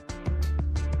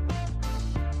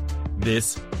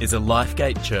This is a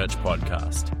Lifegate Church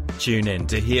podcast. Tune in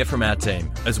to hear from our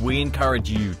team as we encourage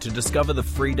you to discover the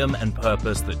freedom and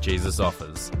purpose that Jesus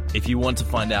offers. If you want to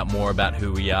find out more about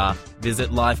who we are, visit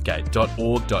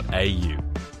lifegate.org.au.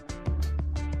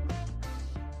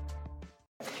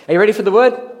 Are you ready for the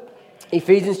word?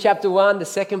 Ephesians chapter 1, the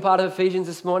second part of Ephesians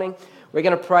this morning. We're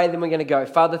going to pray, then we're going to go.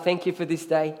 Father, thank you for this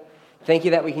day. Thank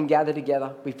you that we can gather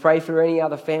together. We pray for any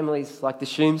other families like the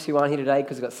Shooms who aren't here today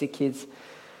because they've got sick kids.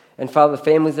 And Father, the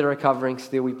families that are recovering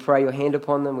still, we pray your hand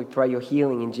upon them. We pray your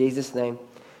healing in Jesus' name.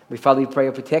 Father, we pray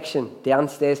your protection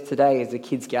downstairs today as the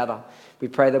kids gather. We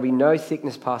pray there'll be no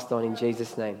sickness passed on in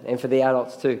Jesus' name. And for the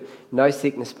adults too, no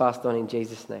sickness passed on in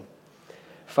Jesus' name.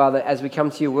 Father, as we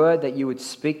come to your word, that you would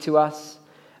speak to us,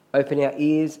 open our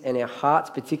ears and our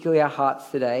hearts, particularly our hearts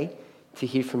today, to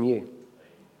hear from you.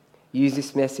 Use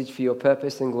this message for your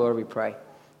purpose and glory, we pray.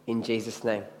 In Jesus'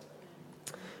 name.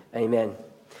 Amen.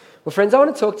 Well, friends, I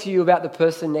want to talk to you about the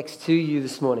person next to you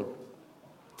this morning.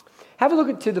 Have a look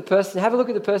at the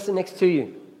person next to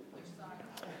you.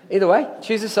 Either way,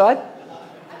 choose a side.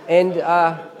 And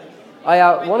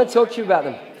I want to talk to you about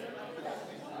them.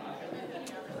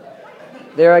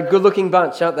 They're a good-looking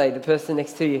bunch, aren't they, the person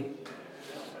next to you?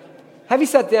 Have you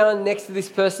sat down next to this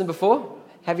person before?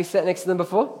 Have you sat next to them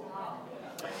before?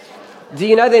 Do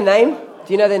you know their name?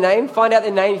 Find out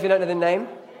their name if you don't know their name.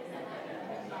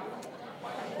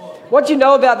 What do you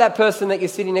know about that person that you're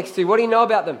sitting next to? What do you know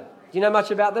about them? Do you know much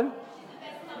about them?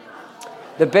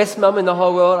 The best mum in the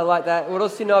whole world. I like that. What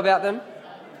else do you know about them?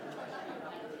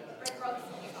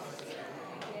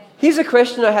 Here's a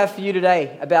question I have for you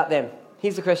today about them.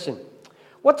 Here's the question.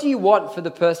 What do you want for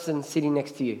the person sitting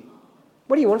next to you?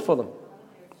 What do you want for them?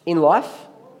 In life?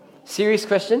 Serious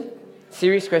question.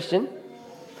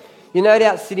 You're no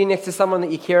doubt sitting next to someone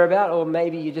that you care about, or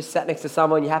maybe you just sat next to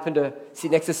someone, you happen to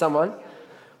sit next to someone.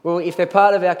 Well, if they're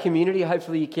part of our community,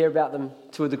 hopefully you care about them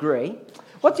to a degree.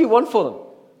 What do you want for them?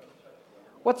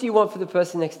 What do you want for the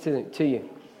person next to you?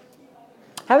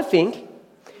 Have a think,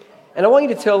 and I want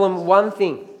you to tell them one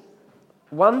thing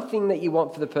that you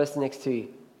want for the person next to you.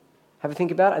 Have a think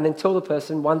about it, and then tell the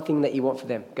person one thing that you want for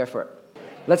them. Go for it.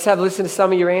 Let's have a listen to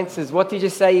some of your answers. What did you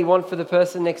say you want for the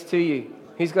person next to you?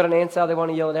 Who's got an answer? They want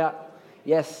to yell it out.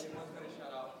 Yes.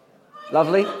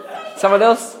 Lovely. Someone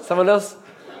else?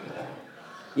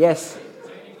 Yes.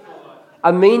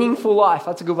 A meaningful life.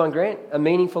 That's a good one, Grant. A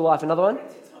meaningful life. Another one?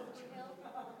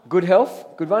 Good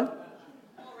health. Good one.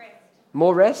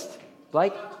 More rest.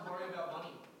 Blake?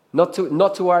 Not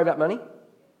to worry about money.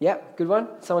 Yep, good one.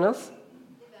 Someone else?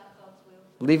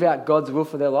 Live out God's will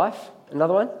for their life.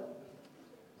 Another one?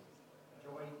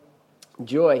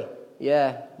 Joy.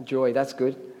 Yeah, joy. That's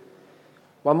good.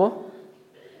 One more?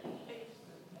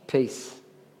 Peace.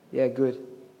 Yeah, good.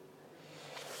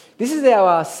 This is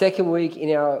our second week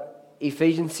in our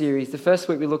Ephesians series. The first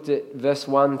week we looked at verse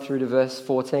 1 through to verse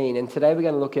 14, and today we're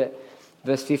going to look at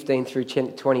verse 15 through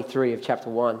 23 of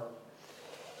chapter 1.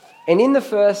 And in the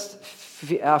first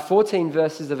 14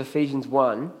 verses of Ephesians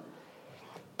 1,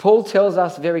 Paul tells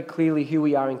us very clearly who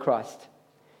we are in Christ.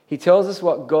 He tells us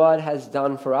what God has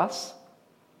done for us.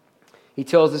 He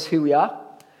tells us who we are.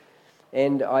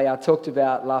 And I talked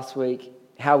about last week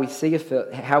how we see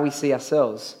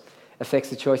ourselves affects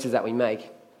the choices that we make.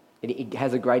 It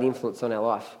has a great influence on our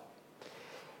life.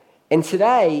 And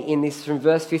today, in this from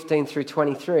verse 15 through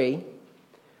 23,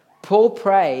 Paul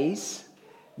prays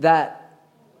that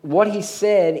what he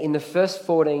said in the first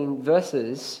 14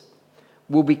 verses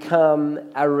will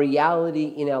become a reality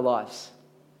in our lives.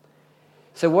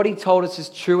 So what he told us is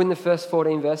true in the first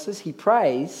 14 verses. He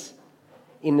prays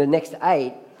in the next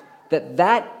 8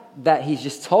 that he's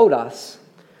just told us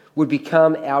would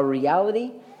become our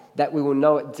reality, that we will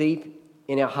know it deep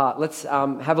in our heart. Let's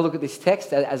have a look at this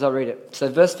text as I read it. So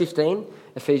verse 15,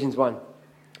 Ephesians 1.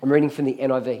 I'm reading from the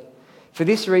NIV. For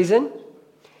this reason,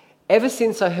 ever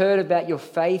since I heard about your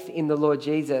faith in the Lord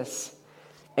Jesus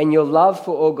and your love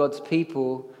for all God's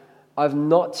people, I've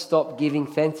not stopped giving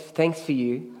thanks for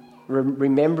you,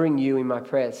 remembering you in my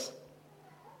prayers.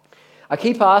 I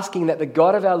keep asking that the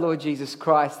God of our Lord Jesus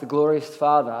Christ, the glorious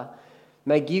Father,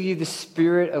 may give you the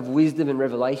spirit of wisdom and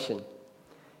revelation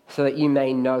so that you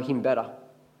may know him better.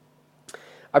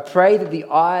 I pray that the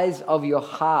eyes of your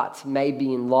heart may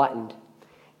be enlightened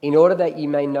in order that you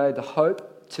may know the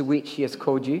hope to which he has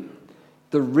called you,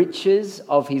 the riches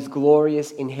of his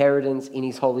glorious inheritance in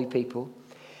his holy people,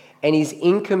 and his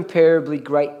incomparably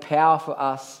great power for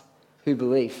us who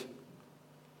believe.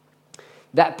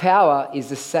 That power is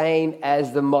the same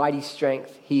as the mighty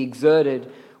strength he exerted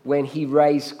when he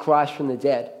raised Christ from the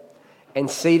dead and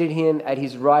seated him at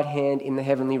his right hand in the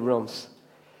heavenly realms,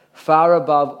 far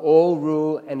above all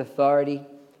rule and authority,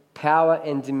 power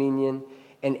and dominion,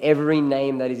 and every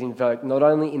name that is invoked, not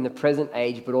only in the present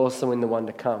age, but also in the one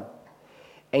to come.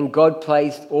 And God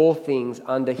placed all things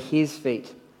under his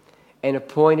feet and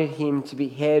appointed him to be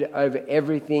head over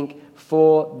everything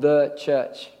for the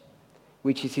church,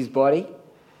 which is his body,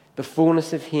 the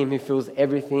fullness of him who fills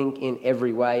everything in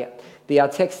every way. The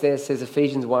text there says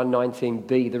Ephesians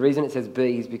 1:19b. The reason it says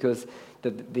B is because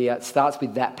it starts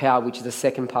with that power, which is the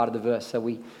second part of the verse. So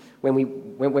when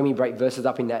we break verses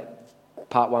up in that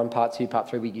part 1, part 2, part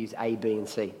 3, we use A, B, and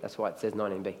C. That's why it says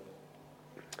 19b.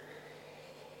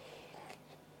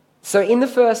 So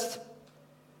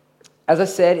as I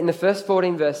said, in the first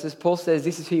 14 verses, Paul says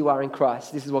this is who you are in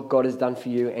Christ. This is what God has done for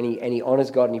you, and he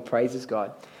honours God and he praises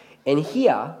God. And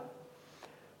here,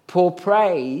 Paul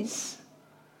prays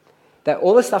that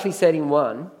all the stuff he said in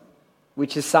 1,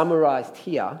 which is summarised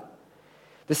here,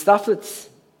 the stuff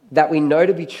that we know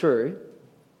to be true,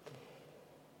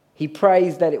 he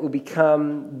prays that it will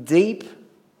become deep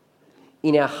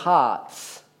in our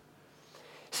hearts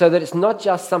so that it's not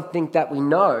just something that we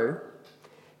know,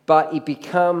 but it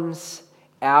becomes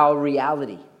our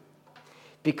reality.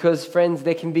 Because, friends,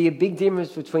 there can be a big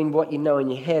difference between what you know in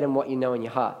your head and what you know in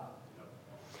your heart.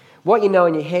 What you know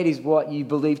in your head is what you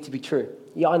believe to be true.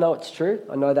 Yeah, I know it's true.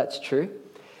 I know that's true.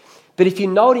 But if you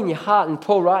know it in your heart, and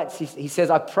Paul writes, he says,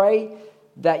 I pray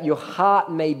that your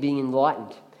heart may be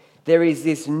enlightened. There is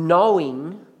this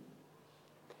knowing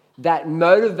that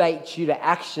motivates you to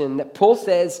action, that Paul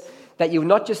says that you will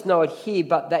not just know it here,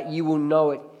 but that you will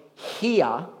know it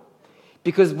here.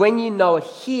 Because when you know it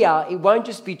here, it won't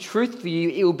just be truth for you,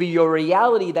 it will be your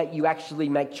reality that you actually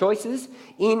make choices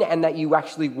in and that you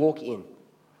actually walk in.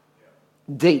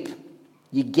 Deep.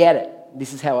 You get it.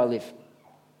 This is how I live.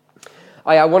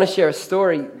 I want to share a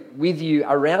story with you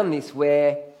around this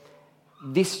where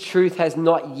this truth is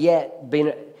not yet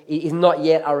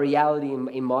a reality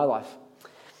in my life.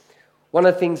 One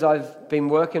of the things I've been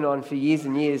working on for years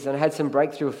and years, and I had some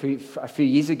breakthrough a few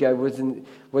years ago, was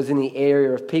in the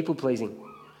area of people pleasing,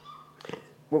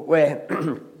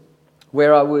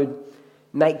 where I would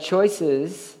make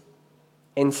choices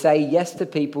and say yes to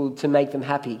people to make them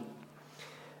happy.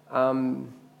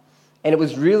 And it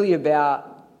was really about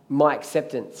my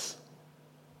acceptance.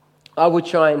 I would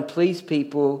try and please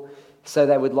people so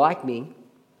they would like me,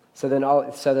 so that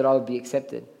I would be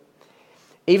accepted.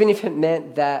 Even if it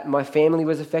meant that my family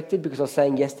was affected because I was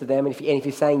saying yes to them. And if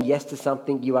you're saying yes to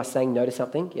something, you are saying no to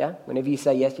something. Yeah? Whenever you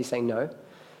say yes, you're saying no.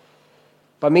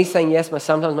 By me saying yes,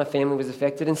 sometimes my family was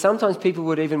affected. And sometimes people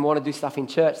would even want to do stuff in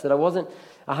church that I wasn't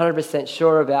 100%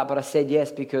 sure about, but I said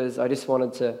yes because I just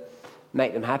wanted to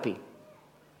make them happy.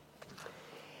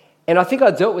 And I think I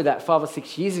dealt with that 5 or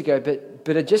 6 years ago,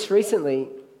 but just recently,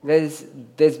 there's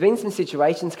been some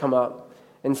situations come up,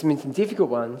 and some difficult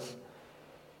ones,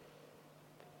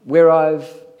 where I've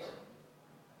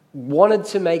wanted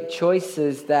to make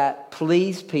choices that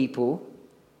please people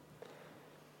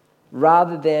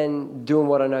rather than doing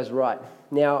what I know is right.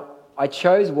 Now, I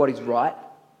chose what is right,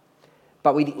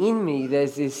 but within me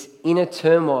there's this inner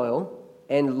turmoil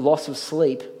and loss of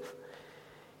sleep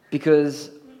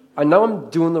because I know I'm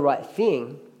doing the right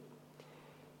thing,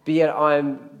 but yet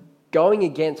I'm going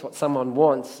against what someone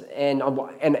wants and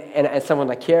someone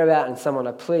I care about and someone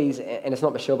I please, and it's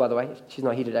not Michelle, by the way. She's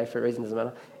not here today for a reason, doesn't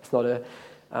matter. It's not her.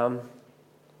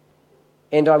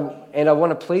 And I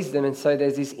want to please them, and so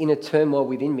there's this inner turmoil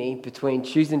within me between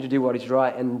choosing to do what is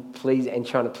right and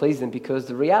trying to please them, because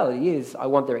the reality is I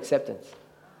want their acceptance.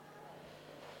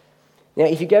 Now,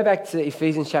 if you go back to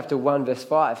Ephesians chapter 1, verse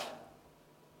 5,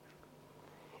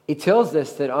 it tells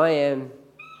us that I am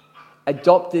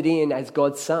adopted in as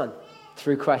God's son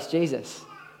through Christ Jesus.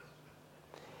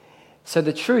 So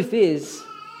the truth is,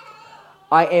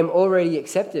 I am already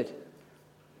accepted.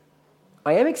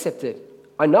 I am accepted.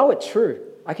 I know it's true.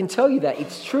 I can tell you that.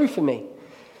 It's true for me.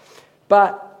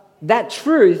 But that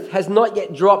truth has not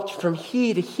yet dropped from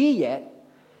here to here yet.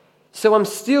 So I'm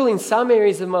still in some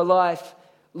areas of my life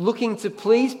looking to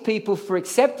please people for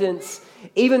acceptance,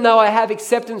 even though I have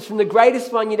acceptance from the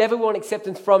greatest one you'd ever want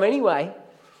acceptance from anyway.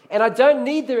 And I don't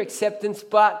need their acceptance,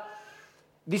 but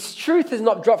this truth has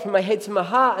not dropped from my head to my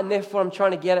heart, and therefore I'm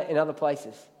trying to get it in other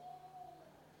places.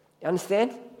 You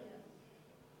understand?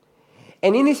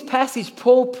 And in this passage,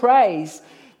 Paul prays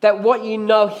that what you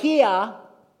know here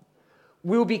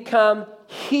will become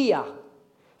here.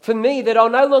 For me, that I'll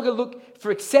no longer look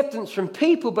for acceptance from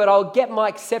people, but I'll get my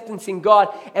acceptance in God,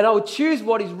 and I'll choose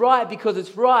what is right because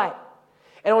it's right.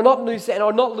 And I'll not lose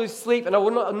sleep, and I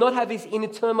will not have this inner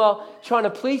turmoil trying to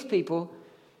please people,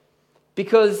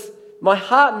 because my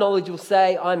heart knowledge will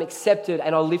say I'm accepted,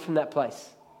 and I'll live from that place.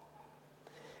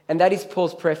 And that is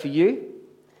Paul's prayer for you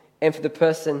and for the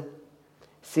person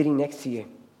sitting next to you.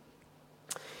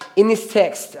 In this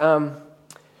text,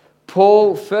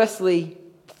 Paul firstly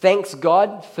thanks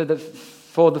God for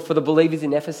the believers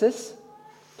in Ephesus,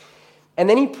 and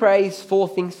then he prays 4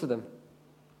 things for them.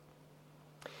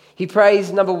 He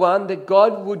prays, number 1, that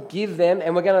God would give them,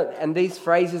 and these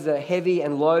phrases are heavy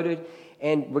and loaded,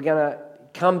 and we're going to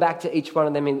come back to each one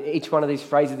of them in each one of these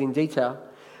phrases in detail.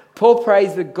 Paul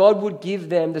prays that God would give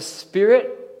them the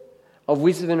spirit of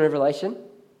wisdom and revelation.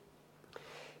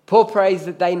 Paul prays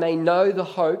that they may know the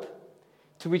hope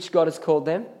to which God has called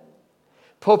them.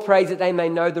 Paul prays that they may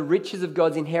know the riches of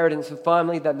God's inheritance, and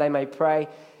finally that they may pray.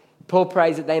 Paul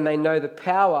prays that they may know the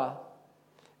power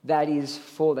that is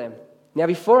for them. Now,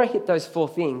 before I hit those 4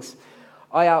 things,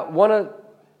 I want to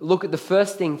look at the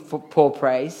first thing Paul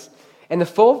prays. And the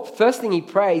first thing he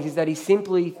prays is that he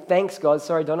simply thanks God.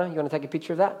 Sorry, Donna, you want to take a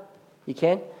picture of that? You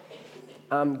can?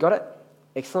 Got it?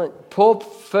 Excellent. Paul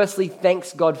firstly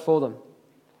thanks God for them.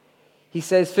 He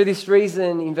says, for this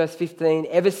reason, in verse 15,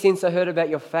 ever since I heard about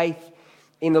your faith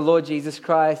in the Lord Jesus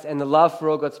Christ and the love for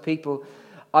all God's people,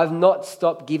 I've not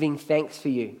stopped giving thanks for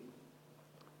you,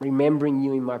 remembering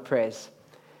you in my prayers.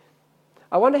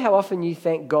 I wonder how often you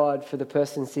thank God for the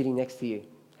person sitting next to you.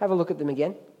 Have a look at them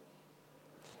again.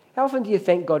 How often do you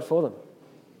thank God for them?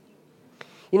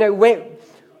 You know,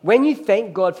 when you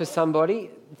thank God for somebody,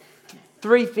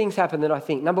 3 things happen that I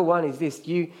think. Number 1 is this.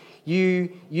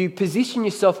 You position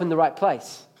yourself in the right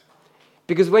place.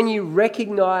 Because when you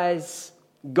recognize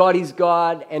God is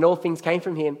God and all things came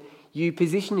from him, you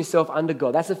position yourself under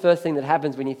God. That's the first thing that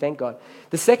happens when you thank God.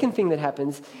 The second thing that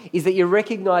happens is that you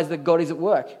recognize that God is at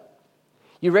work.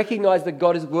 You recognize that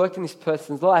God has worked in this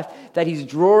person's life, that he's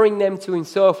drawing them to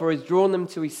himself or has drawn them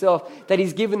to himself, that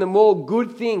he's given them all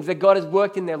good things that God has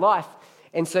worked in their life.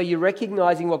 And so you're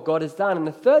recognizing what God has done. And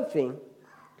the third thing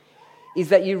is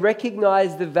that you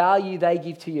recognize the value they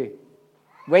give to you.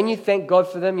 When you thank God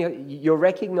for them, you're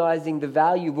recognizing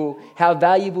how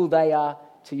valuable they are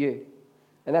to you.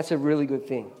 And that's a really good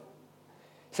thing.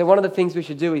 So one of the things we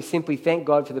should do is simply thank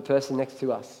God for the person next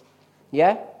to us.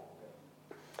 Yeah?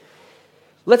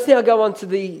 Let's now go on to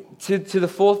the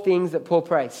 4 things that Paul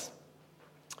prays.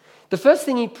 The first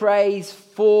thing he prays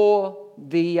for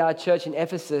the church in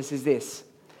Ephesus is this: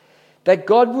 that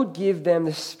God would give them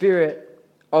the spirit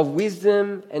of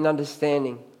wisdom and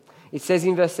understanding. It says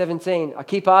in verse 17, I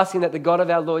keep asking that the God of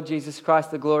our Lord Jesus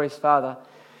Christ, the glorious Father,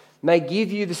 may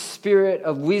give you the spirit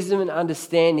of wisdom and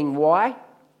understanding. Why?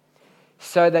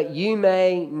 So that you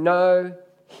may know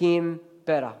him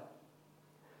better.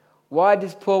 Why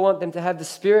does Paul want them to have the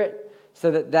Spirit?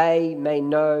 So that they may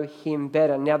know him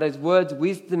better. Now those words,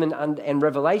 wisdom and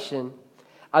revelation,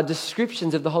 are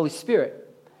descriptions of the Holy Spirit.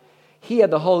 Here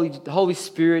the Holy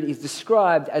Spirit is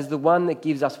described as the one that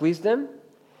gives us wisdom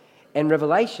and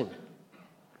revelation,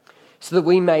 so that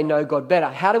we may know God better.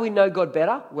 How do we know God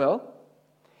better? Well,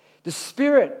 the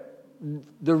Spirit,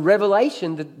 the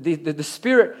revelation, the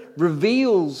Spirit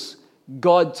reveals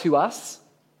God to us.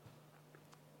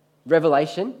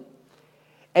 Revelation.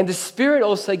 And the Spirit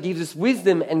also gives us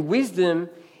wisdom, and wisdom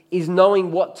is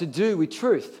knowing what to do with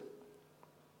truth.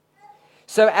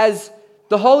 So as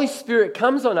the Holy Spirit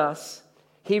comes on us,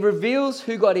 he reveals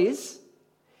who God is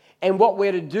and what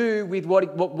we're to do with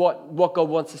what God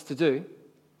wants us to do,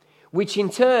 which in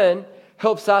turn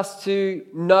helps us to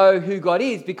know who God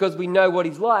is, because we know what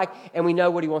he's like and we know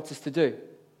what he wants us to do,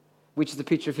 which is the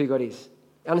picture of who God is.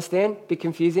 Understand? Bit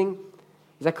confusing?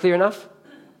 Is that clear enough?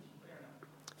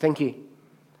 Thank you.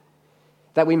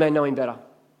 That we may know him better.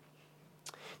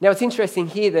 Now it's interesting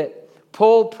here that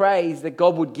Paul prays that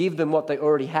God would give them what they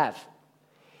already have.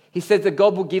 He says that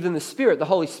God will give them the Spirit, the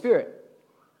Holy Spirit.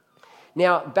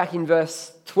 Now back in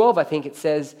verse 12, I think it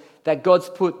says that God's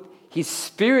put his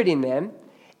Spirit in them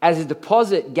as a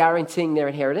deposit guaranteeing their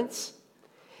inheritance.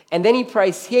 And then he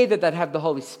prays here that they'd have the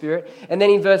Holy Spirit. And then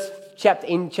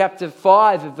in chapter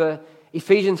 5 of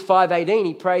Ephesians 5:18,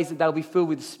 he prays that they'll be filled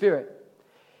with the Spirit.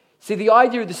 See, the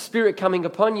idea of the Spirit coming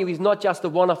upon you is not just a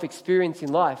one-off experience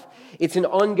in life. It's an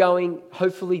ongoing,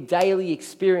 hopefully daily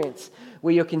experience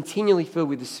where you're continually filled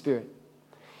with the Spirit.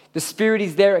 The Spirit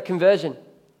is there at conversion.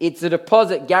 It's a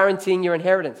deposit guaranteeing your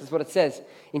inheritance. That's what it says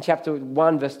in chapter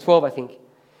 1, verse 12, I think.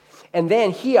 And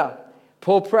then here,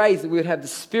 Paul prays that we would have the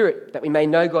Spirit, that we may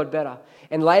know God better.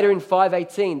 And later in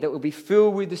 5:18, that we'll be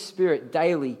filled with the Spirit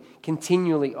daily,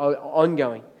 continually,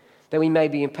 ongoing, that we may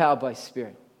be empowered by His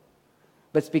Spirit.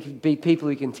 Let's be people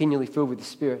who continually filled with the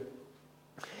Spirit.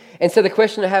 And so the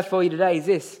question I have for you today is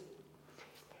this: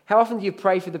 how often do you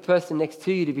pray for the person next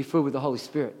to you to be filled with the Holy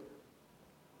Spirit?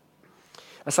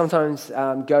 I sometimes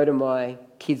go to my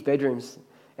kids' bedrooms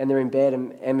and they're in bed,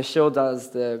 and Michelle does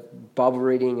the Bible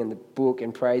reading and the book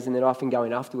and prays, and then I often go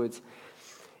in afterwards.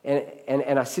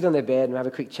 And I sit on their bed and have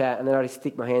a quick chat, and then I just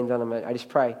stick my hands on them and I just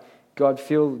pray, God,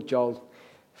 fill Joel.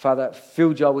 Father,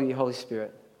 fill Joel with your Holy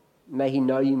Spirit. May he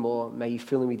know you more. May you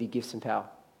fill him with your gifts and power.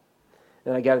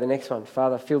 Then I go to the next one.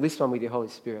 Father, fill this one with your Holy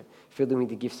Spirit. Fill them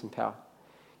with your gifts and power.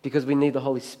 Because we need the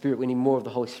Holy Spirit. We need more of the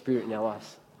Holy Spirit in our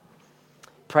lives.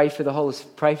 Pray for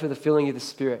the filling of the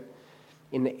Spirit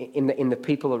in the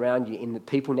people around you, in the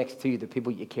people next to you, the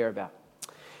people you care about.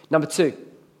 Number 2,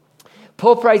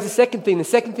 Paul prays the second thing. The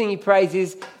second thing he prays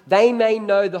is they may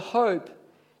know the hope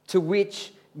to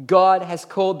which God has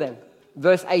called them.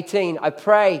 Verse 18, I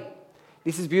pray,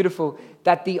 this is beautiful,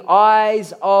 that the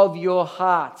eyes of your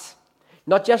heart,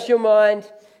 not just your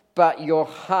mind, but your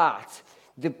heart,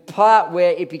 the part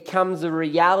where it becomes a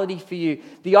reality for you,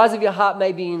 the eyes of your heart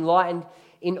may be enlightened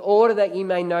in order that you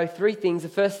may know 3 things. The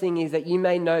first thing is that you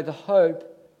may know the hope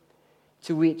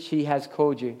to which he has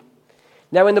called you.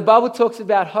 Now, when the Bible talks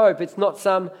about hope, it's not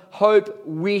some hope,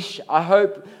 wish, I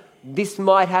hope this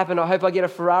might happen, I hope I get a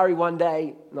Ferrari one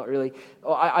day. Not really.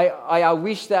 Or I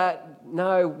wish that.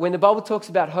 No, when the Bible talks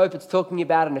about hope, it's talking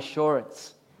about an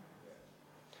assurance.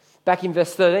 Back in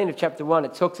verse 13 of chapter 1,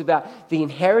 it talks about the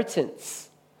inheritance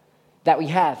that we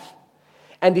have.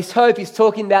 And this hope is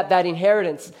talking about that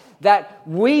inheritance, that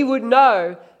we would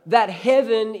know that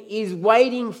heaven is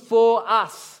waiting for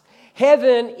us.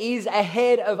 Heaven is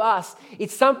ahead of us.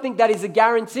 It's something that is a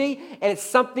guarantee, and it's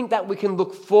something that we can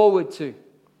look forward to.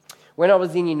 When I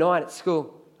was in Year 9 at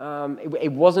school,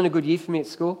 it wasn't a good year for me at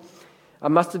school. I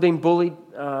must have been bullied.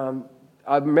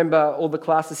 I remember all the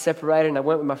classes separated, and I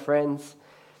went with my friends.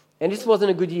 And it just wasn't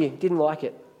a good year. Didn't like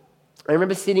it. I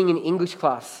remember sitting in English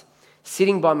class,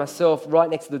 sitting by myself right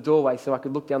next to the doorway so I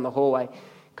could look down the hallway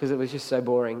because it was just so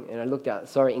boring. And I looked out.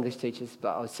 Sorry, English teachers,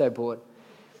 but I was so bored.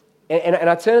 And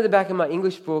I turned to the back of my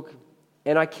English book,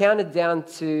 and I counted down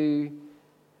the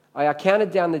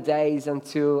days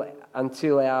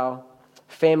until our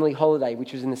family holiday,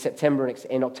 which was in the September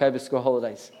and October school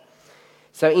holidays.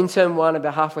 So in term 1,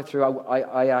 about halfway through,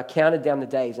 I counted down the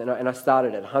days, and I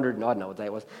started at 100, I don't know what day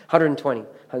it was, 120.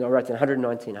 I wrote down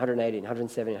 119, 118,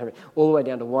 117, 100, all the way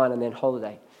down to 1, and then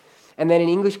holiday. And then in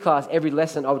English class, every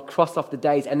lesson, I would cross off the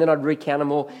days, and then I'd recount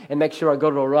them all and make sure I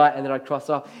got it all right, and then I'd cross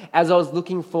off. As I was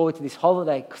looking forward to this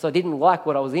holiday, because I didn't like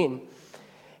what I was in,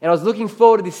 and I was looking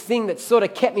forward to this thing that sort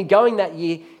of kept me going that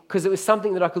year, because it was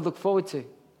something that I could look forward to.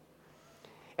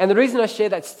 And the reason I share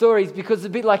that story is because it's a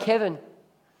bit like heaven.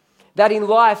 That in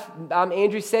life,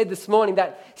 Andrew said this morning,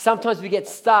 that sometimes we get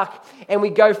stuck and we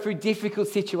go through difficult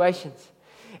situations.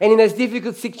 And in those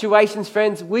difficult situations,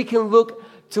 friends, we can look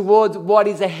towards what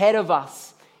is ahead of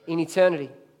us in eternity.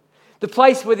 The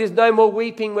place where there's no more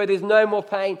weeping, where there's no more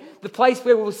pain. The place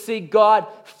where we'll see God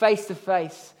face to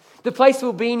face. The place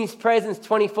we'll be in his presence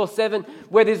 24/7,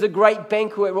 where there's a great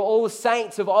banquet, where all the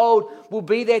saints of old will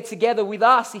be there together with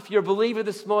us, if you're a believer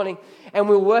this morning, and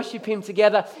we'll worship him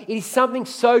together. It is something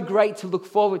so great to look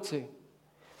forward to.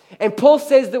 And Paul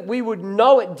says that we would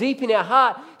know it deep in our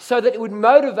heart so that it would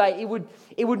motivate,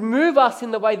 it would move us in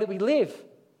the way that we live.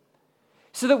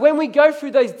 So that when we go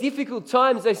through those difficult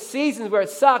times, those seasons where it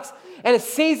sucks, and a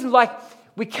season like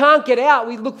we can't get out,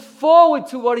 we look forward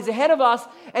to what is ahead of us,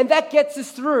 and that gets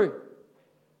us through.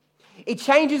 It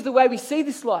changes the way we see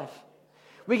this life.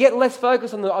 We get less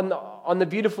focused on the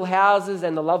beautiful houses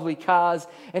and the lovely cars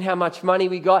and how much money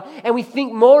we got, and we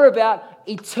think more about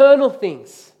eternal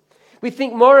things. We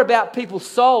think more about people's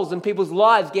souls and people's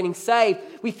lives getting saved.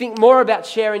 We think more about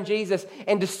sharing Jesus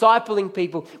and discipling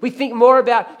people. We think more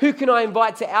about who can I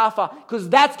invite to Alpha, because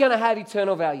that's going to have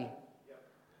eternal value.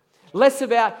 Less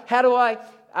about how do I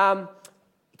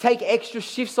take extra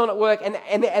shifts on at work.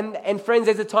 And friends,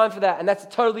 there's a time for that, and that's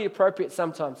totally appropriate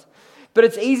sometimes. But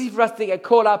it's easy for us to get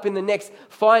caught up in the next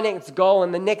finance goal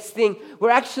and the next thing,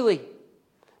 where actually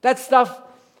that stuff,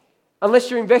 unless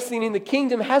you're investing in the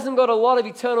kingdom, hasn't got a lot of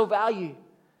eternal value.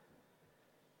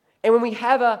 And when we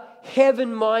have a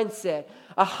heaven mindset,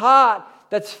 a heart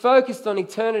that's focused on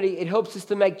eternity, it helps us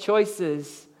to make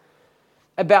choices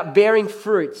about bearing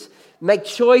fruits, make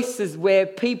choices where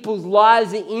people's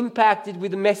lives are impacted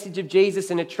with the message of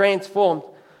Jesus and are transformed,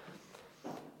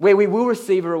 where we will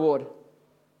receive a reward.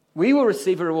 We will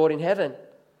receive a reward in heaven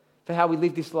for how we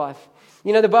live this life.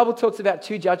 You know, the Bible talks about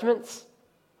 2 judgments.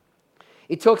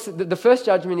 The first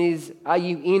judgment is, are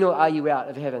you in or are you out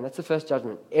of heaven? That's the first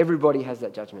judgment. Everybody has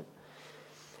that judgment.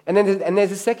 And then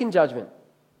there's a second judgment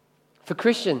for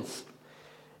Christians.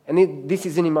 And this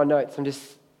isn't in my notes. I'm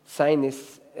just saying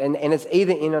this. And it's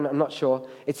either in, I'm not sure.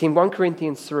 It's in 1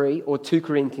 Corinthians 3 or 2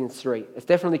 Corinthians 3. It's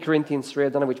definitely Corinthians 3. I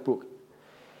don't know which book.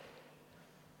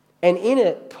 And in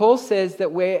it, Paul says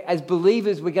that as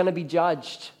believers, we're going to be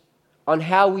judged on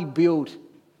how we build.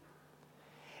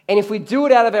 And if we do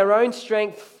it out of our own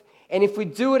strength, and if we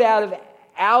do it out of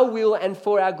our will and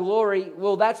for our glory,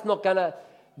 well,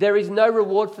 there is no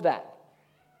reward for that.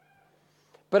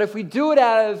 But if we do it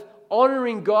out of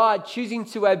honoring God, choosing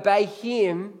to obey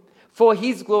Him for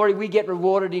His glory, we get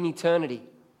rewarded in eternity.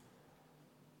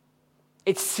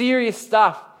 It's serious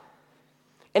stuff.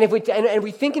 And if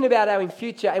we're thinking about our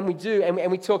future, and we do,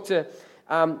 and we talk to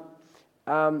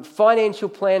financial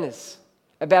planners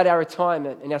about our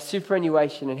retirement and our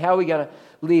superannuation and how we're going to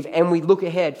live, and we look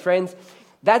ahead, friends,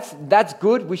 that's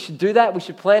good. We should do that. We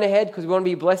should plan ahead because we want to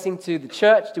be a blessing to the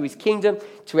church, to His kingdom,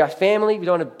 to our family. We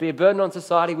don't want to be a burden on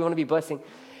society. We want to be a blessing.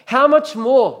 How much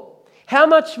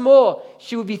more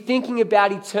should we be thinking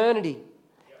about eternity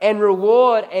and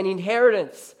reward and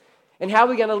inheritance and how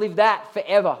we're going to live that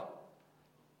forever?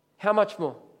 How much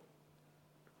more?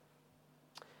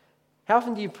 How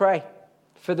often do you pray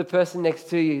for the person next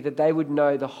to you that they would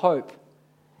know the hope,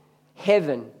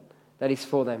 heaven that is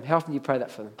for them? How often do you pray that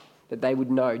for them? That they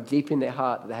would know deep in their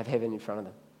heart that they have heaven in front of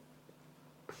them.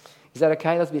 Is that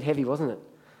okay? That was a bit heavy, wasn't it?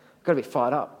 Got a bit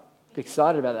fired up. A bit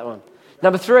excited about that one.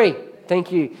 Number 3.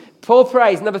 Thank you. Paul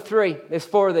prays, number 3. There's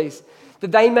 4 of these.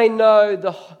 That they may know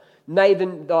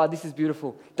this is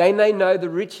beautiful. They may know the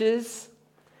riches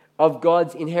of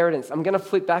God's inheritance. I'm going to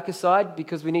flip back aside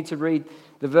because we need to read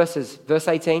the verses. Verse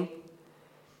 18.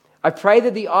 I pray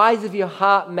that the eyes of your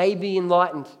heart may be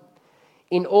enlightened,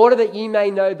 in order that you may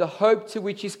know the hope to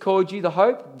which He's called you, the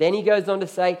hope. Then he goes on to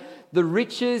say, the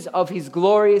riches of His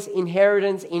glorious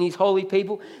inheritance in His holy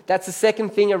people. That's the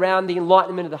second thing around the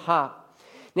enlightenment of the heart.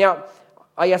 Now,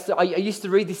 I used to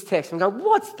read this text and go,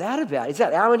 what's that about? Is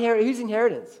that our inheritance? Whose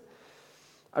inheritance?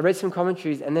 I read some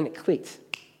commentaries and then it clicked.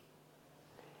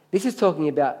 This is talking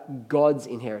about God's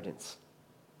inheritance.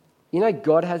 You know,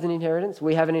 God has an inheritance.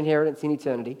 We have an inheritance in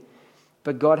eternity,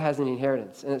 but God has an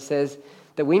inheritance. And it says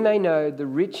that we may know the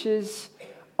riches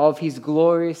of His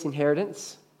glorious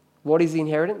inheritance. What is the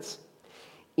inheritance?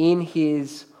 In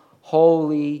His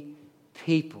holy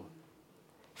people.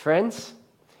 Friends,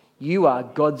 you are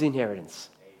God's inheritance.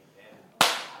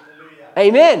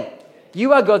 Amen.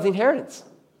 You are God's inheritance.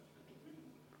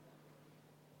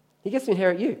 He gets to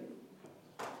inherit you.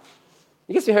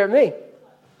 He gets to inherit me.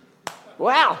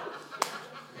 Wow.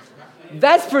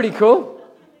 That's pretty cool.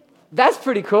 That's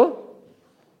pretty cool.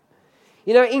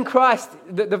 You know, in Christ,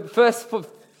 the first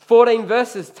 14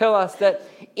 verses tell us that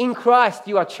in Christ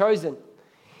you are chosen.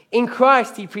 In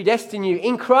Christ He predestined you.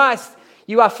 In Christ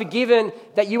you are forgiven,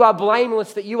 that you are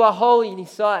blameless, that you are holy in His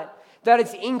sight. That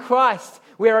it's in Christ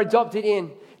we are adopted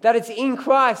in. That it's in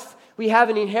Christ we have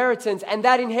an inheritance. And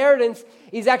that inheritance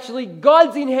is actually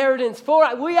God's inheritance for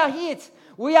us. We are His.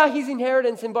 We are His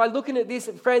inheritance. And by looking at this,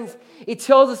 friends, it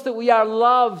tells us that we are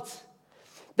loved,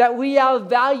 that we are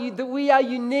valued, that we are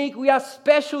unique, we are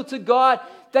special to God,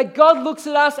 that God looks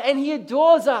at us and He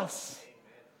adores us.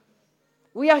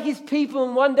 We are His people,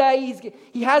 and one day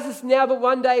He has us now, but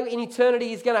one day in eternity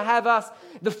He's going to have us,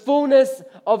 the fullness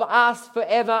of us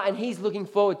forever, and He's looking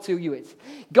forward to you.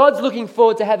 God's looking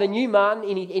forward to have a new man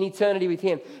in eternity with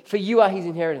Him, for you are His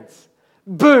inheritance.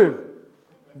 Boom!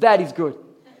 That is good.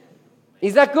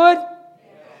 Is that good?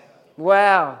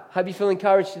 Wow. Hope you feel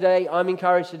encouraged today. I'm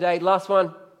encouraged today. Last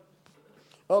one.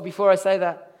 Oh, before I say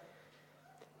that,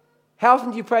 how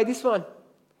often do you pray this one?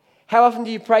 How often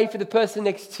do you pray for the person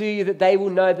next to you that they will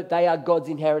know that they are God's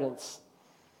inheritance?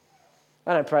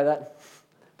 I don't pray that,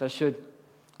 but I should,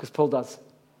 because Paul does.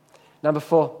 Number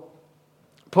 4,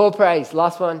 Paul prays,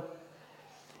 last one,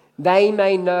 they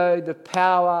may know the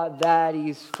power that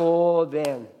is for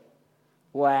them.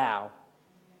 Wow.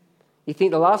 You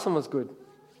think the last one was good?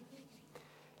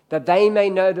 That they may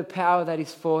know the power that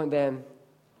is for them.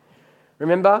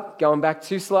 Remember, going back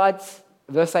 2 slides,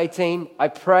 verse 18, I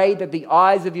pray that the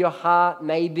eyes of your heart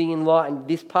may be enlightened.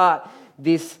 This part,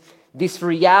 this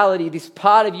reality, this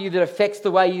part of you that affects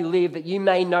the way you live, that you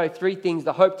may know 3 things,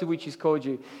 the hope to which He's called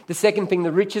you. The second thing,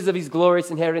 the riches of His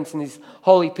glorious inheritance in His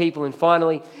holy people. And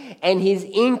finally, and His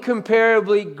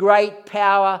incomparably great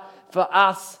power for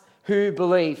us who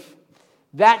believe.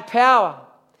 That power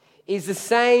is the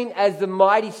same as the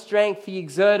mighty strength He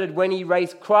exerted when He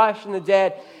raised Christ from the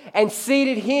dead and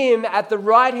seated Him at the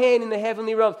right hand in the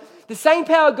heavenly realms. The same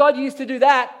power God used to do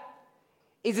that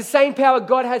is the same power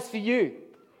God has for you.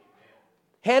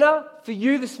 Hannah, for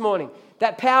you this morning,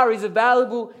 that power is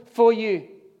available for you.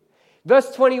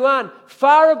 Verse 21,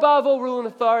 far above all rule and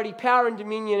authority, power and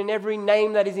dominion, and every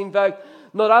name that is invoked,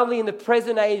 not only in the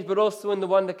present age, but also in the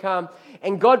one to come.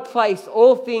 And God placed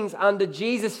all things under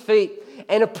Jesus' feet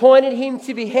and appointed him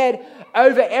to be head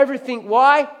over everything.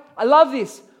 Why? I love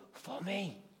this. For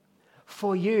me,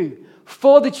 for you,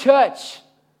 for the church.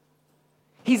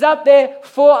 He's up there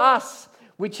for us,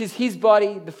 which is his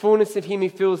body, the fullness of him who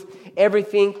fills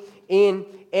everything in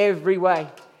every way.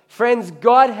 Friends,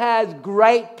 God has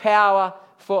great power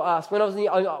for us. When I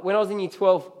was in year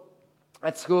 12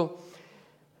 at school,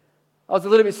 I was a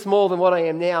little bit smaller than what I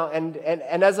am now. And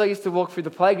as I used to walk through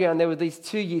the playground, there were these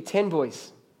 2 year 10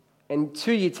 boys. And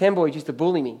 2 year 10 boys used to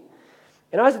bully me.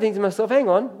 And I used to think to myself, hang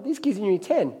on, these kids are in year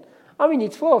 10. I'm in year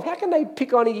 12. How can they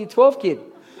pick on a year 12 kid?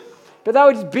 But they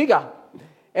were just bigger.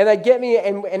 And they'd get me,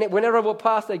 and whenever I walked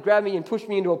past, they'd grab me and push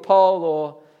me into a pole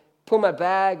or pull my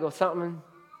bag or something.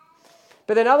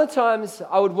 But then other times,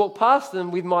 I would walk past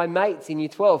them with my mates in year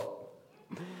 12.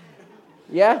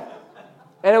 Yeah?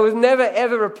 And it was never,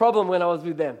 ever a problem when I was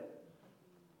with them.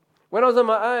 When I was on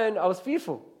my own, I was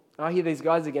fearful. I hear these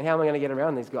guys again. How am I going to get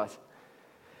around these guys?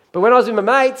 But when I was with my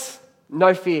mates,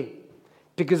 no fear.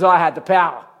 Because I had the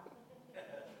power.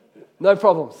 No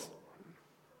problems.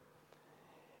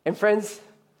 And friends,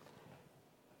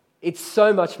 it's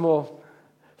so much more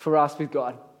for us with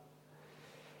God.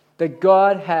 That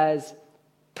God has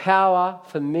power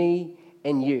for me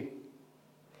and you.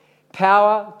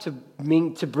 Power to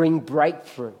bring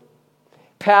breakthrough.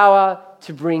 Power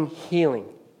to bring healing.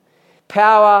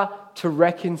 Power to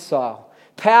reconcile.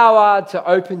 Power to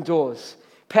open doors.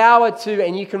 Power to,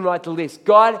 and you can write the list.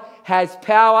 God has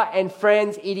power, and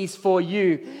friends, it is for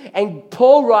you. And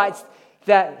Paul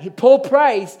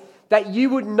prays that you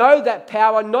would know that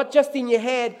power, not just in your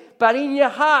head, but in your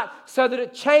heart, so that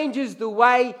it changes the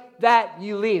way that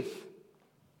you live.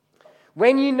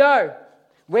 When you know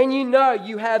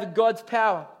you have God's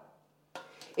power,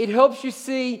 it helps you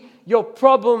see your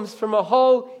problems from a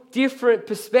whole different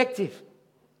perspective.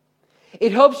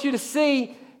 It helps you to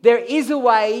see there is a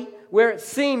way where it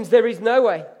seems there is no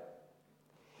way.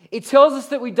 It tells us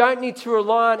that we don't need to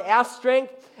rely on our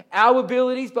strength, our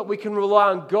abilities, but we can rely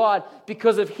on God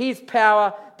because of his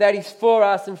power that is for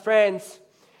us. And friends,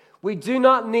 we do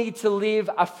not need to live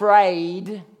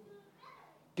afraid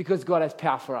because God has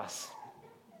power for us.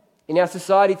 In our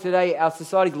society today, our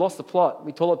society's lost the plot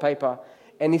with toilet paper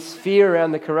and this fear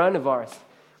around the coronavirus.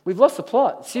 We've lost the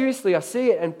plot. Seriously, I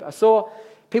see it. And I saw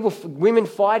women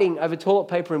fighting over toilet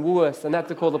paper in Woolworths and they had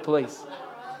to call the police.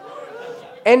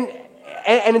 And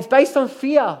it's based on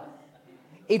fear.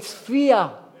 It's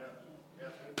fear.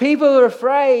 People are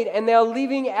afraid and they're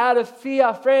living out of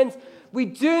fear. Friends, we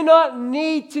do not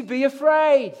need to be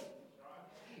afraid.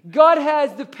 God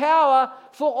has the power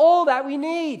for all that we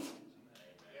need.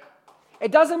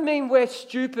 It doesn't mean we're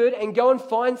stupid and go and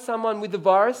find someone with the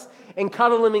virus and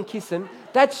cuddle them and kiss them.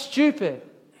 That's stupid.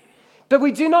 But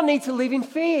we do not need to live in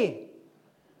fear.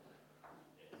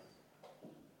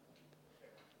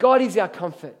 God is our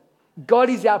comfort. God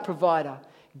is our provider.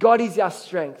 God is our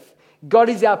strength. God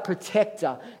is our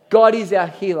protector. God is our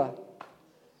healer.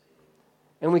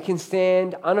 And we can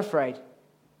stand unafraid,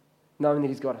 knowing that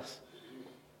he's got us.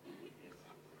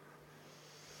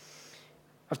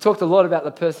 I've talked a lot about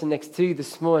the person next to you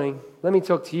this morning. Let me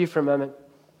talk to you for a moment.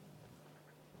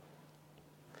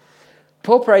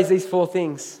 Paul prays these 4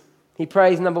 things. He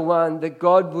prays, number 1, that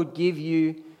God would give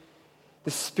you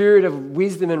the spirit of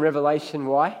wisdom and revelation.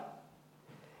 Why?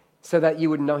 So that you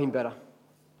would know him better.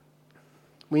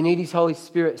 We need his Holy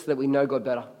Spirit so that we know God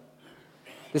better.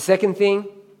 The second thing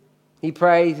he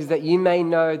prays is that you may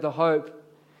know the hope,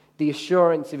 the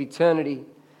assurance of eternity.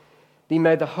 That you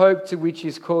may the hope to which he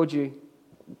has called you.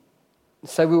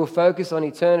 So we will focus on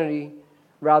eternity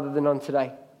rather than on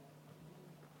today.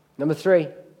 Number 3,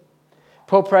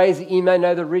 Paul prays that you may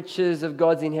know the riches of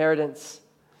God's inheritance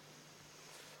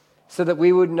so that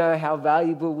we would know how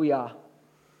valuable we are.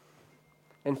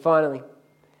 And finally,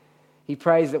 he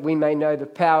prays that we may know the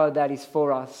power that is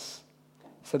for us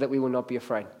so that we will not be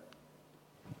afraid.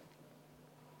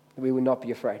 That we will not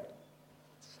be afraid.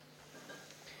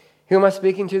 Who am I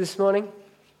speaking to this morning?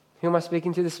 Who am I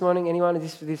speaking to this morning? Anyone?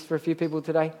 Is this for a few people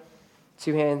today?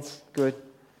 2 hands. Good.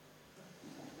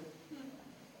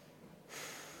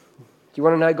 Do you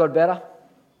want to know God better?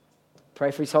 Pray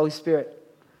for his Holy Spirit.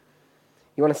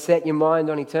 You want to set your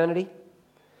mind on eternity?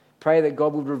 Pray that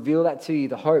God will reveal that to you,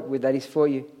 the hope that is for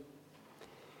you.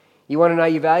 You want to know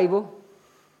you're valuable?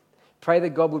 Pray that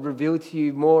God would reveal to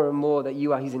you more and more that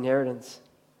you are his inheritance.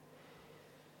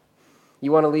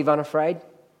 You want to live unafraid?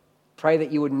 Pray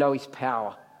that you would know his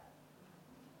power.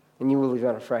 And you will live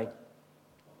unafraid.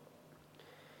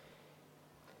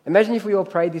 Imagine if we all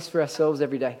prayed this for ourselves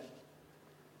every day.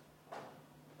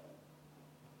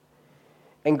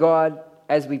 And God,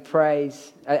 as we pray,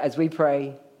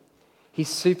 He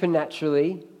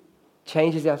supernaturally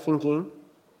changes our thinking,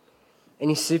 and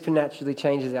He supernaturally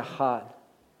changes our heart.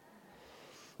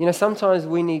 You know, sometimes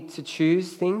we need to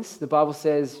choose things. The Bible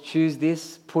says, choose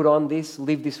this, put on this,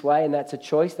 live this way, and that's a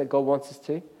choice that God wants us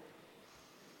to.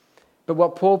 But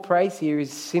what Paul prays here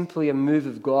is simply a move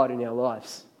of God in our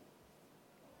lives.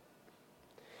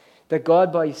 That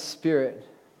God, by His Spirit,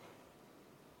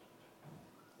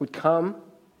 would come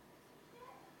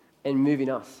and move in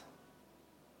us.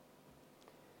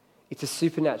 It's a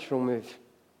supernatural move.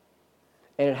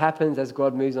 And it happens as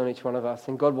God moves on each one of us.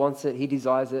 And God wants it, He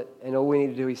desires it. And all we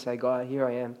need to do is say, God, here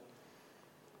I am.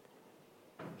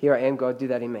 Here I am, God, do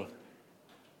that in me.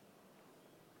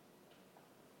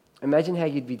 Imagine how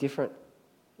you'd be different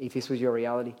if this was your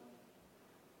reality.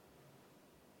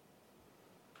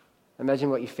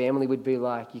 Imagine what your family would be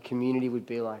like, your community would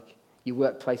be like, your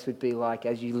workplace would be like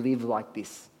as you live like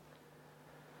this.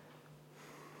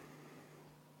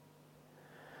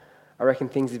 I reckon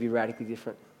things would be radically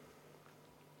different.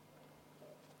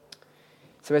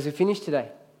 So as we finish today,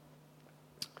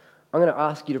 I'm going to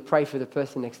ask you to pray for the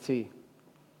person next to you.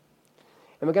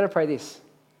 And we're going to pray this.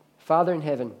 Father in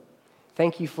heaven,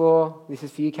 thank you for, this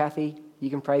is for you, Kathy. You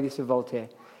can pray this for Voltaire.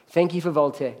 Thank you for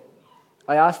Voltaire.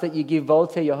 I ask that you give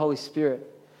Voltaire your Holy Spirit,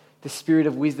 the spirit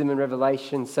of wisdom and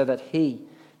revelation, so that he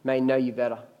may know you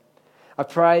better. I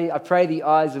pray the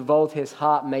eyes of Voltaire's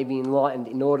heart may be enlightened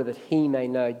in order that he may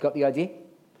know. Got the idea?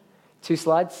 2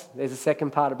 slides. There's a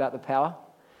second part about the power.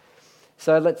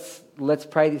 So let's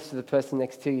pray this to the person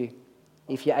next to you.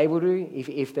 If you're able to,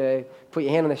 if they put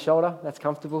your hand on their shoulder, that's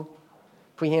comfortable.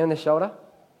 Put your hand on their shoulder.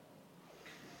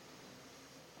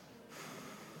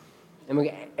 And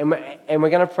we're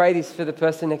going to pray this for the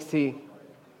person next to you.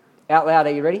 Out loud,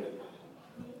 are you ready?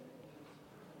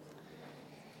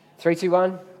 3, 2,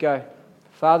 1, go.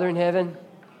 Father in heaven,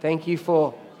 thank you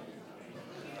for...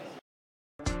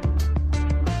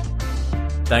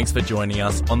 Thanks for joining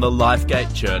us on the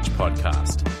Lifegate Church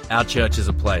podcast. Our church is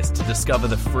a place to discover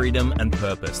the freedom and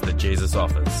purpose that Jesus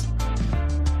offers.